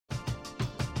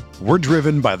We're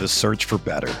driven by the search for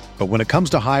better. But when it comes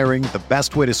to hiring, the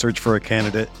best way to search for a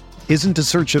candidate isn't to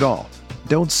search at all.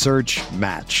 Don't search,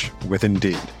 match with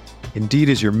Indeed. Indeed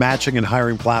is your matching and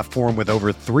hiring platform with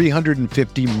over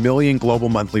 350 million global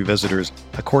monthly visitors,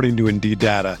 according to Indeed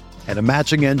data, and a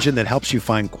matching engine that helps you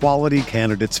find quality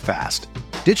candidates fast.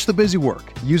 Ditch the busy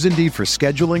work. Use Indeed for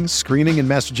scheduling, screening, and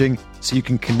messaging so you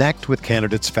can connect with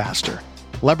candidates faster.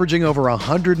 Leveraging over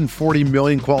 140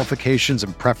 million qualifications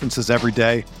and preferences every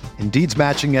day, Indeed's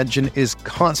matching engine is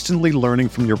constantly learning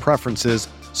from your preferences,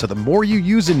 so the more you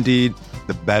use Indeed,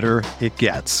 the better it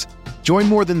gets. Join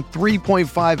more than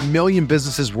 3.5 million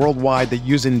businesses worldwide that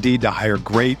use Indeed to hire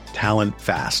great talent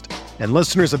fast. And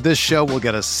listeners of this show will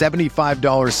get a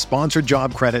 $75 sponsored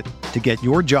job credit to get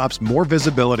your jobs more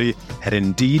visibility at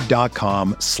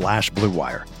Indeed.com/Blue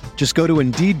Wire. Just go to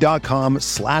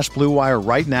Indeed.com/Blue Wire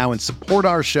right now and support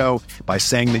our show by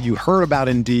saying that you heard about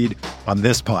Indeed on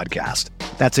this podcast.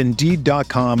 That's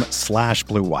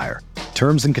Indeed.com/Blue Wire.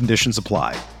 Terms and conditions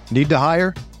apply. Need to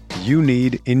hire? You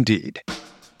need Indeed.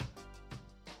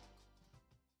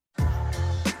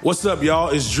 What's up, y'all?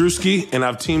 It's Drewski, and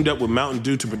I've teamed up with Mountain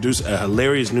Dew to produce a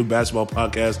hilarious new basketball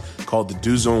podcast called The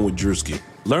Dew Zone with Drewski.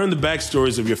 Learn the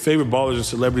backstories of your favorite ballers and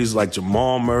celebrities like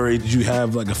Jamal Murray. Did you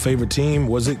have like a favorite team?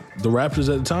 Was it the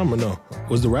Raptors at the time or no?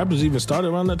 Was the Raptors even started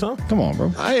around that time? Come on,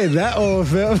 bro. I ain't that old,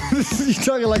 fam. You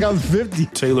talking like I'm 50.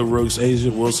 Taylor Rooks, Asia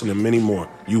Wilson, and many more.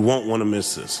 You won't want to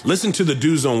miss this. Listen to The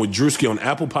Dew Zone with Drewski on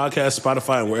Apple Podcasts,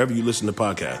 Spotify, and wherever you listen to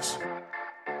podcasts.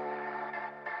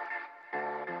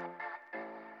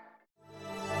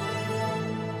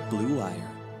 Blue Wire.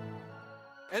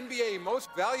 NBA Most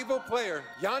Valuable Player,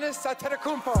 Giannis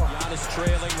Antetokounmpo. Giannis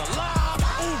trailing the lob.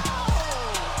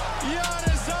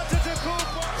 Giannis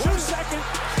Antetokounmpo. 2 second.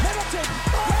 Middleton.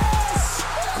 Yes!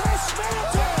 Chris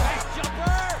Middleton. Nice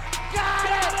jumper. Got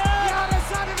it. Giannis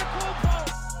Antetokounmpo.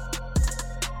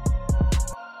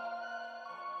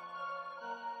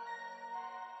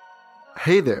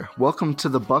 Hey there, welcome to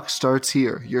The Buck Starts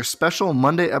Here, your special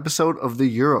Monday episode of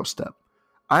the Eurostep.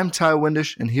 I'm Ty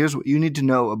Windish, and here's what you need to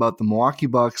know about the Milwaukee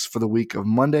Bucks for the week of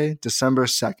Monday, December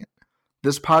 2nd.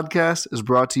 This podcast is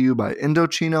brought to you by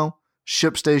Indochino,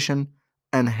 ShipStation,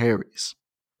 and Harry's.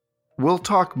 We'll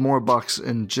talk more Bucks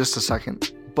in just a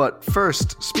second, but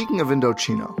first, speaking of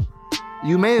Indochino,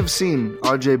 you may have seen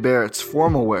RJ Barrett's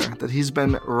formal wear that he's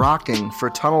been rocking for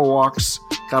Tunnel Walks,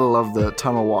 gotta love the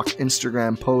Tunnel Walk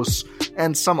Instagram posts,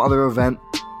 and some other event.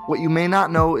 What you may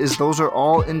not know is those are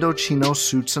all Indochino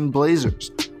suits and blazers.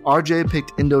 RJ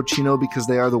picked Indochino because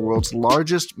they are the world's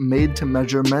largest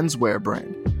made-to-measure menswear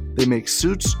brand. They make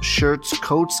suits, shirts,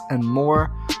 coats, and more,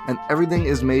 and everything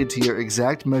is made to your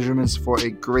exact measurements for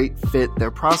a great fit. Their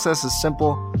process is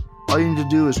simple. All you need to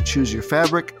do is choose your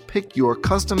fabric, pick your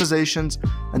customizations,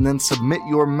 and then submit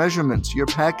your measurements. Your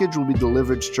package will be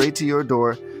delivered straight to your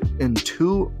door in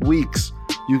 2 weeks.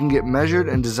 You can get measured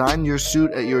and design your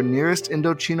suit at your nearest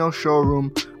Indochino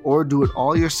showroom or do it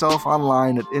all yourself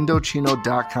online at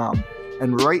Indochino.com.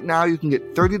 And right now you can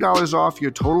get $30 off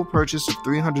your total purchase of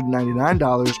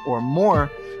 $399 or more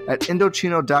at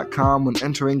Indochino.com when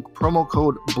entering promo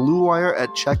code BLUEWIRE at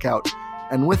checkout.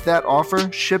 And with that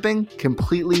offer, shipping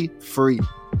completely free.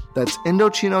 That's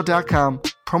Indochino.com,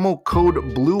 promo code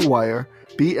BLUEWIRE,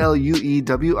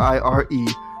 BLUEWIRE,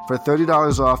 for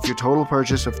 $30 off your total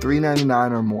purchase of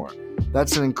 $399 or more.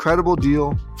 That's an incredible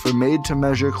deal for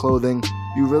made-to-measure clothing.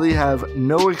 You really have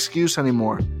no excuse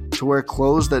anymore to wear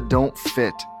clothes that don't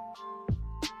fit.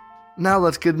 Now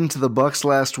let's get into the Bucks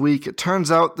last week. It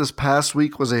turns out this past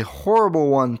week was a horrible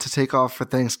one to take off for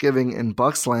Thanksgiving in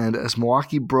Bucksland as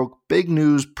Milwaukee broke big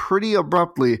news pretty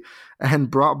abruptly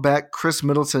and brought back Chris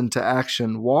Middleton to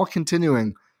action while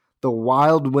continuing the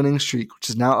wild winning streak, which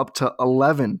is now up to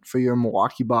 11 for your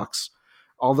Milwaukee Bucks.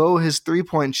 Although his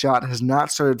three-point shot has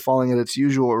not started falling at its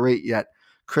usual rate yet,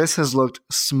 Chris has looked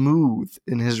smooth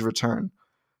in his return.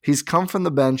 He's come from the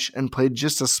bench and played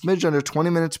just a smidge under 20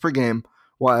 minutes per game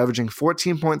while averaging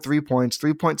 14.3 points,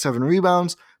 3.7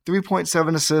 rebounds,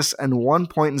 3.7 assists, and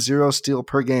 1.0 steal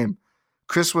per game.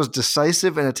 Chris was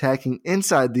decisive in attacking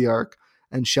inside the arc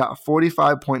and shot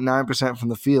 45.9% from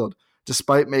the field,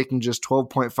 despite making just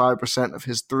 12.5% of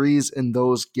his threes in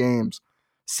those games.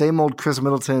 Same old Chris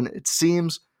Middleton, it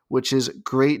seems, which is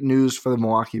great news for the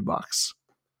Milwaukee Bucks.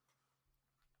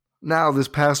 Now, this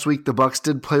past week, the Bucks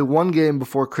did play one game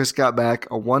before Chris got back,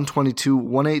 a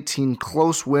 122-118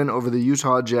 close win over the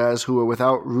Utah Jazz, who were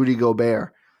without Rudy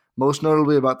Gobert. Most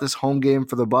notably about this home game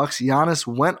for the Bucks, Giannis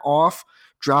went off,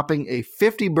 dropping a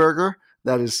 50-burger,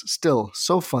 that is still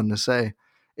so fun to say,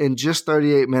 in just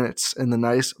 38 minutes in the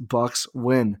nice Bucks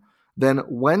win. Then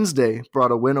Wednesday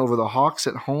brought a win over the Hawks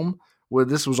at home, where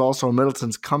this was also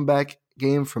Middleton's comeback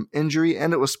game from injury,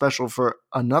 and it was special for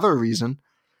another reason.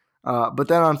 But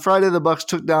then on Friday, the Bucks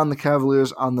took down the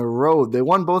Cavaliers on the road. They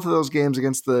won both of those games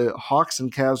against the Hawks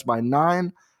and Cavs by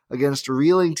 9 against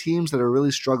reeling teams that are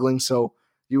really struggling. So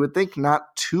you would think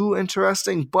not too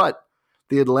interesting, but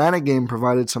the Atlanta game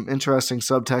provided some interesting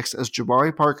subtext as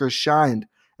Jabari Parker shined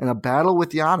in a battle with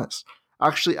Giannis,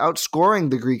 actually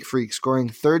outscoring the Greek Freak, scoring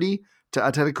 33 to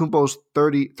Antetokounmpo's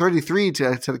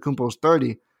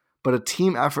 30, but a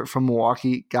team effort from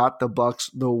Milwaukee got the Bucks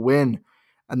the win.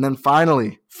 And then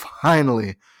finally,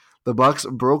 the Bucks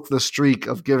broke the streak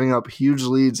of giving up huge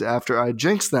leads after I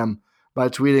jinxed them by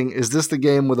tweeting, "Is this the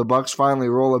game where the Bucks finally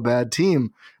roll a bad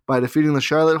team?" by defeating the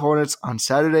Charlotte Hornets on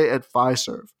Saturday at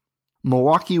Fiserv.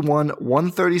 Milwaukee won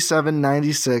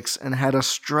 137-96 and had a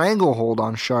stranglehold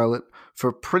on Charlotte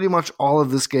for pretty much all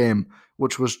of this game,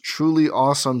 which was truly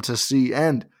awesome to see.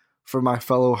 And for my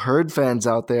fellow Herd fans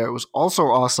out there, it was also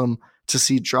awesome to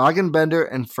see Dragan Bender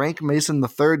and Frank Mason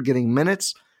III getting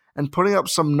minutes and putting up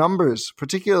some numbers,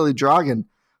 particularly Dragan,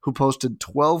 who posted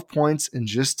 12 points in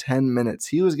just 10 minutes.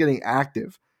 He was getting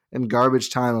active in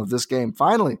garbage time of this game.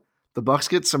 Finally, the Bucks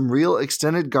get some real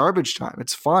extended garbage time.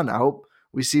 It's fun. I hope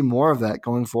we see more of that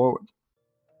going forward.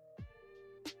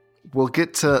 We'll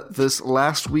get to this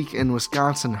last week in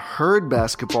Wisconsin Herd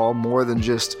basketball more than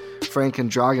just Frank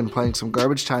and Dragan playing some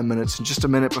garbage time minutes in just a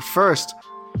minute. But first,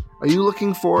 are you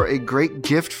looking for a great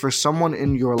gift for someone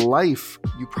in your life?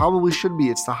 You probably should be.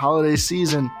 It's the holiday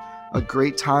season, a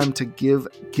great time to give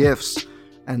gifts.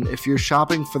 And if you're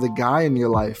shopping for the guy in your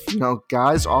life,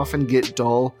 guys often get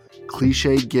dull,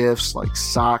 cliche gifts like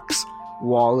socks,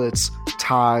 wallets,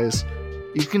 ties.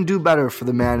 You can do better for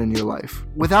the man in your life.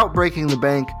 Without breaking the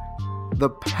bank, the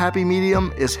happy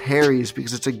medium is Harry's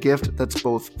because it's a gift that's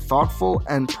both thoughtful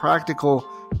and practical,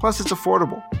 plus it's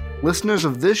affordable. Listeners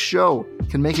of this show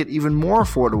can make it even more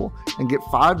affordable and get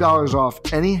 $5 off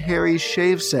any Harry's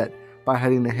shave set by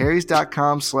heading to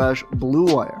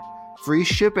harrys.com/bluewire. Free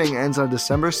shipping ends on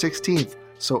December 16th,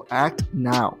 so act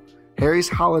now. Harry's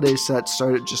holiday sets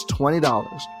start at just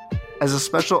 $20. As a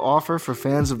special offer for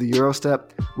fans of the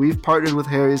Eurostep, we've partnered with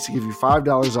Harry's to give you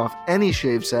 $5 off any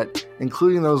shave set,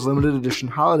 including those limited edition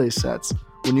holiday sets,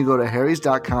 when you go to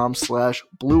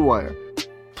harrys.com/bluewire.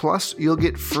 Plus, you'll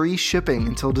get free shipping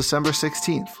until December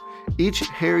 16th. Each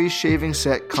Harry's shaving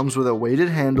set comes with a weighted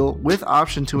handle with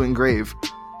option to engrave,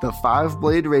 the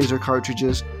 5-blade razor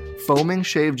cartridges, foaming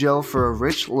shave gel for a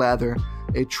rich lather,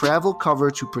 a travel cover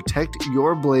to protect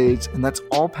your blades, and that's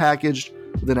all packaged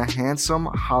within a handsome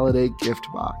holiday gift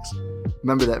box.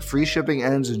 Remember that free shipping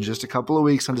ends in just a couple of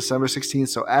weeks on December 16th,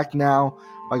 so act now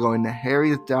by going to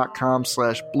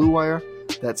harrys.com/bluewire.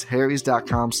 That's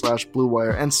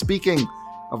harrys.com/bluewire. And speaking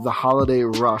of the holiday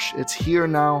rush, it's here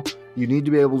now. You need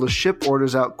to be able to ship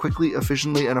orders out quickly,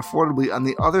 efficiently, and affordably. On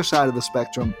the other side of the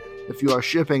spectrum, if you are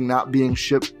shipping, not being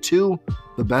shipped to,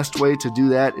 the best way to do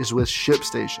that is with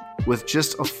ShipStation. With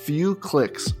just a few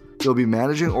clicks, you'll be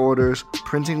managing orders,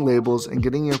 printing labels, and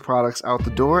getting your products out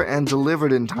the door and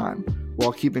delivered in time,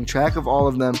 while keeping track of all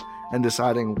of them and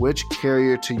deciding which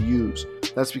carrier to use.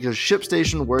 That's because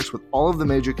ShipStation works with all of the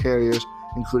major carriers,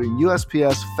 including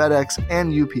USPS, FedEx,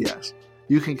 and UPS.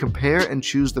 You can compare and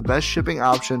choose the best shipping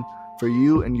option for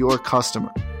you and your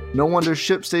customer. No wonder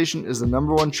ShipStation is the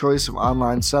 #1 choice of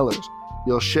online sellers.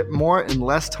 You'll ship more in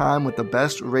less time with the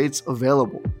best rates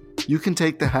available. You can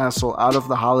take the hassle out of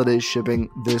the holiday shipping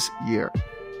this year.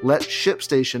 Let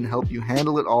ShipStation help you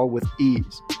handle it all with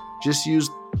ease. Just use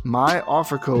my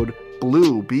offer code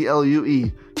BLUE,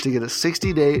 BLUE, to get a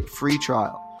 60-day free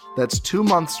trial. That's 2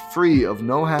 months free of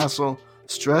no hassle,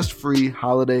 stress-free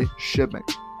holiday shipping.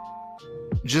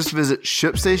 Just visit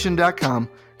ShipStation.com,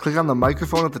 click on the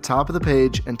microphone at the top of the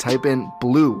page, and type in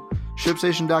BLUE.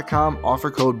 ShipStation.com,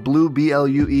 offer code BLUE,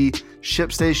 BLUE,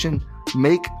 ShipStation,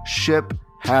 make ship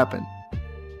happen.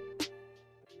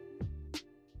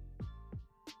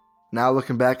 Now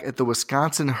looking back at the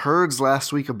Wisconsin Herds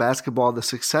last week of basketball, the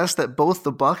success that both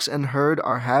the Bucks and Herd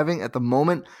are having at the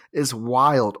moment is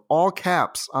wild. All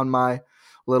caps on my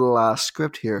little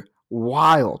script here.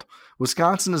 Wild.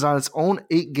 Wisconsin is on its own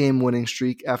 8-game winning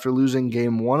streak after losing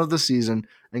game 1 of the season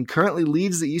and currently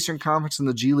leads the Eastern Conference in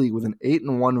the G League with an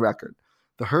 8-1 record.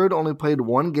 The Herd only played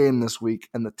 1 game this week,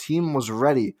 and the team was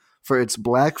ready for its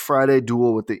Black Friday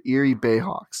duel with the Erie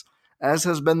Bayhawks. As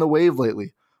has been the wave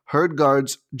lately, Herd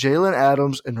guards Jalen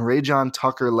Adams and Rajon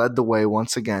Tucker led the way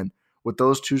once again, with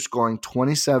those two scoring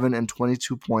 27 and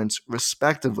 22 points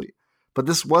respectively. But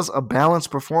this was a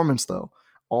balanced performance though.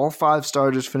 All 5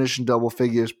 starters finished in double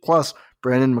figures, plus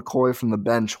Brandon McCoy from the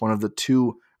bench, one of the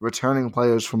 2 returning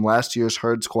players from last year's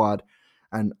Herd squad.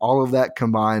 and all of that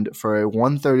combined for a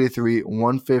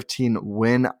 133-115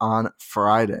 win on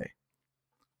Friday.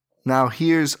 Now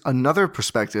here's another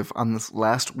perspective on this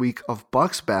last week of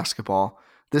Bucks basketball.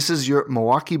 This is your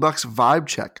Milwaukee Bucks vibe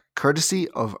check, courtesy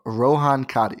of Rohan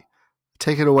Kadi.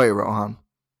 Take it away, Rohan.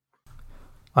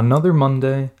 Another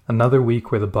Monday, another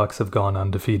week where the Bucks have gone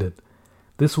undefeated.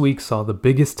 This week saw the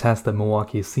biggest test that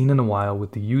Milwaukee has seen in a while,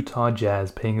 with the Utah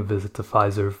Jazz paying a visit to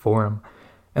Fiserv Forum,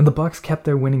 and the Bucks kept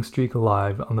their winning streak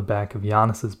alive on the back of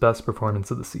Giannis's best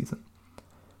performance of the season.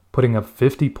 Putting up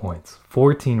 50 points,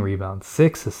 14 rebounds,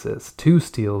 6 assists, 2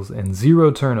 steals, and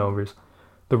 0 turnovers,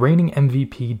 the reigning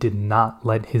MVP did not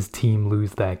let his team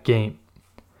lose that game.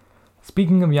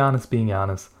 Speaking of Giannis being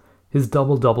Giannis, his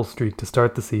double-double streak to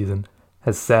start the season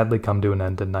has sadly come to an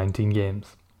end at 19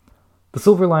 games. The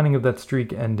silver lining of that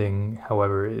streak ending,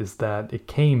 however, is that it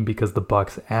came because the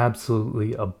Bucks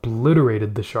absolutely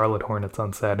obliterated the Charlotte Hornets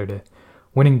on Saturday,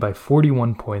 winning by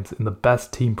 41 points in the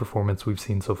best team performance we've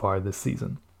seen so far this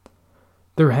season.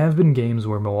 There have been games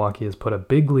where Milwaukee has put up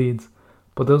big leads,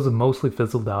 but those have mostly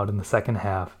fizzled out in the second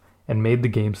half and made the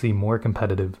game seem more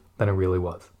competitive than it really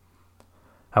was.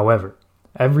 However,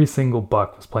 every single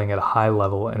Buck was playing at a high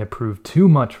level, and it proved too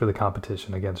much for the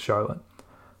competition against Charlotte.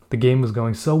 The game was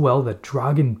going so well that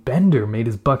Dragan Bender made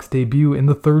his Bucks debut in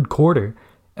the third quarter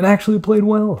and actually played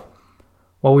well.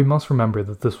 While we must remember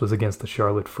that this was against the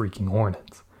Charlotte freaking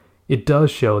Hornets, it does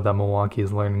show that Milwaukee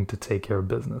is learning to take care of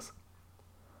business.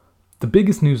 The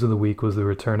biggest news of the week was the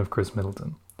return of Chris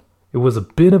Middleton. It was a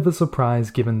bit of a surprise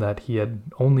given that he had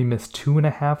only missed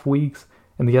 2.5 weeks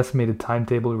and the estimated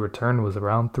timetable to return was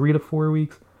around 3 to 4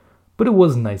 weeks, but it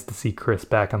was nice to see Chris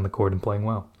back on the court and playing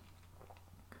well.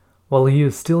 While he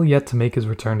is still yet to make his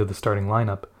return to the starting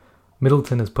lineup,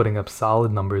 Middleton is putting up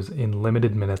solid numbers in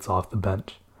limited minutes off the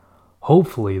bench.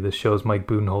 Hopefully this shows Mike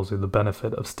Budenholzer the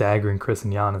benefit of staggering Chris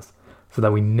and Giannis so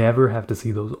that we never have to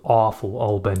see those awful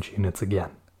all-bench units again.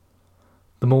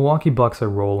 The Milwaukee Bucks are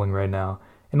rolling right now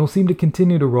and will seem to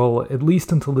continue to roll at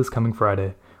least until this coming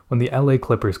Friday when the LA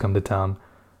Clippers come to town,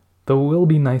 though it will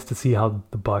be nice to see how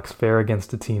the Bucks fare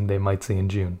against a team they might see in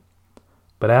June.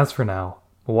 But as for now,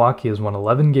 Milwaukee has won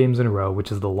 11 games in a row,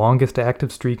 which is the longest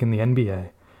active streak in the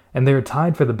NBA, and they are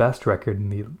tied for the best record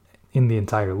in the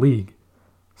entire league.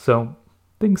 So,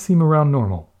 things seem around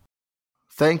normal.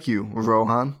 Thank you,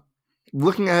 Rohan.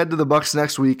 Looking ahead to the Bucks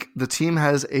next week, the team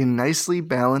has a nicely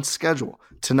balanced schedule.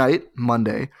 Tonight,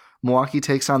 Monday, Milwaukee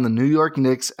takes on the New York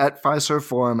Knicks at Fiserv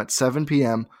Forum at 7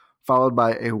 p.m., followed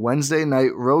by a Wednesday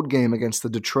night road game against the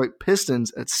Detroit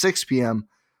Pistons at 6 p.m.,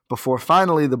 before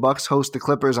finally the Bucks host the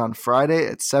Clippers on Friday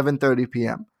at 7:30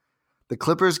 p.m. The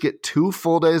Clippers get 2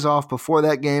 full days off before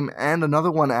that game and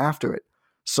another one after it,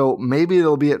 so maybe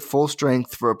they'll be at full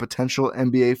strength for a potential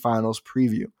NBA Finals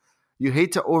preview. You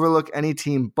hate to overlook any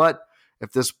team, but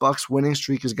if this Bucks winning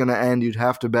streak is going to end, you'd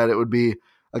have to bet it would be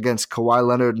against Kawhi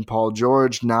Leonard and Paul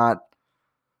George, not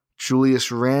Julius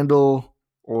Randle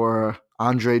or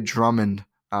Andre Drummond,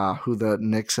 who the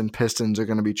Knicks and Pistons are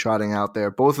going to be trotting out there.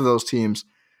 Both of those teams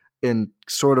in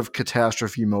sort of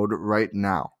catastrophe mode right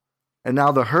now. And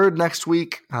now the Herd next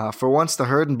week. For once, the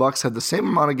Herd and Bucks have the same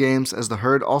amount of games, as the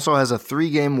Herd also has a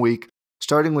 3-game week,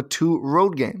 starting with 2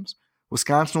 road games.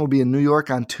 Wisconsin will be in New York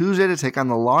on Tuesday to take on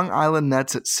the Long Island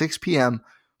Nets at 6 p.m.,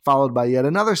 followed by yet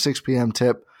another 6 p.m.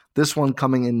 tip, this one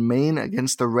coming in Maine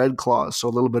against the Red Claws, so a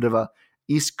little bit of a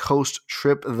East Coast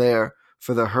trip there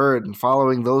for the Herd. And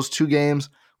following those 2 games,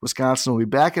 Wisconsin will be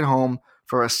back at home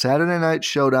for a Saturday night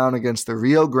showdown against the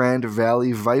Rio Grande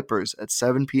Valley Vipers at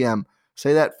 7 p.m.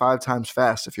 Say that 5 times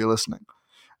fast if you're listening.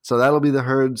 So that'll be the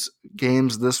Herd's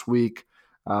games this week.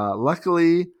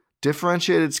 Luckily,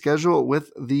 differentiated schedule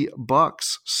with the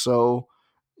Bucks, so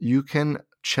you can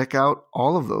check out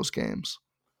all of those games.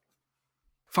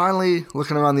 Finally,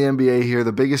 looking around the NBA here,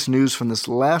 the biggest news from this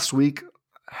last week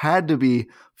had to be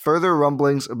further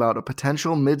rumblings about a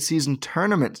potential midseason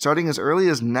tournament starting as early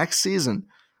as next season,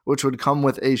 which would come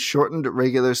with a shortened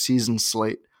regular season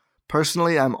slate.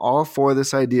 Personally, I'm all for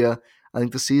this idea. I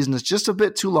think the season is just a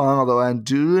bit too long, although I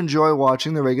do enjoy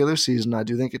watching the regular season. I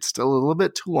do think it's still a little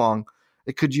bit too long.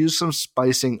 It could use some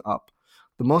spicing up.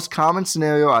 The most common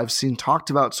scenario I've seen talked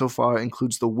about so far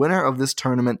includes the winner of this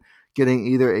tournament getting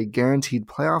either a guaranteed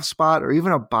playoff spot or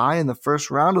even a bye in the first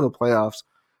round of the playoffs.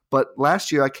 But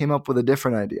last year I came up with a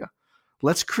different idea.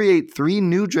 Let's create 3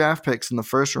 new draft picks in the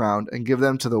first round and give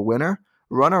them to the winner,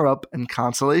 runner-up, and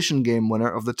consolation game winner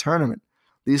of the tournament.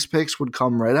 These picks would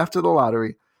come right after the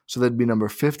lottery, so they'd be number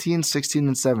 15, 16,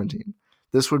 and 17.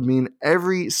 This would mean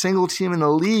every single team in the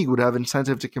league would have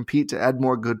incentive to compete to add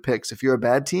more good picks. If you're a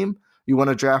bad team, you want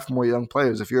to draft more young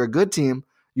players. If you're a good team,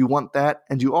 You want that,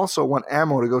 and you also want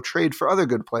ammo to go trade for other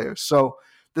good players. So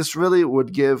this really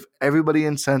would give everybody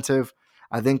incentive.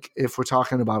 I think if we're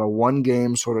talking about a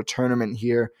one-game sort of tournament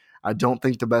here, I don't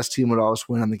think the best team would always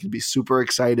win. I think it'd be super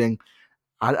exciting.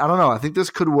 I don't know. I think this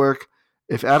could work.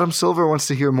 If Adam Silver wants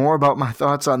to hear more about my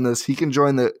thoughts on this, he can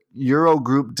join the Euro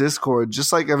Group Discord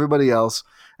just like everybody else.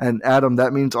 And Adam,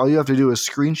 that means all you have to do is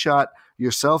screenshot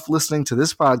yourself listening to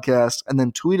this podcast and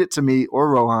then tweet it to me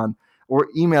or Rohan or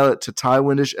email it to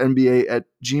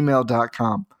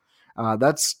TyWindishNBA@gmail.com.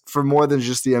 That's for more than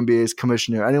just the NBA's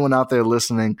commissioner. Anyone out there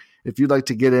listening, if you'd like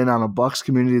to get in on a Bucks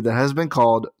community that has been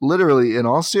called, literally in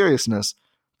all seriousness,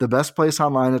 the best place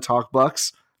online to talk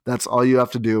Bucks, that's all you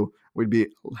have to do. We'd be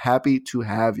happy to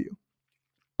have you.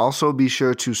 Also, be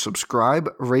sure to subscribe,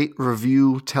 rate,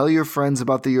 review, tell your friends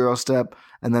about the Eurostep,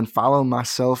 and then follow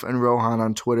myself and Rohan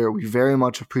on Twitter. We very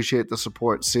much appreciate the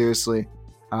support, seriously.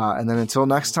 And then until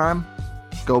next time,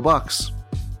 go Bucks.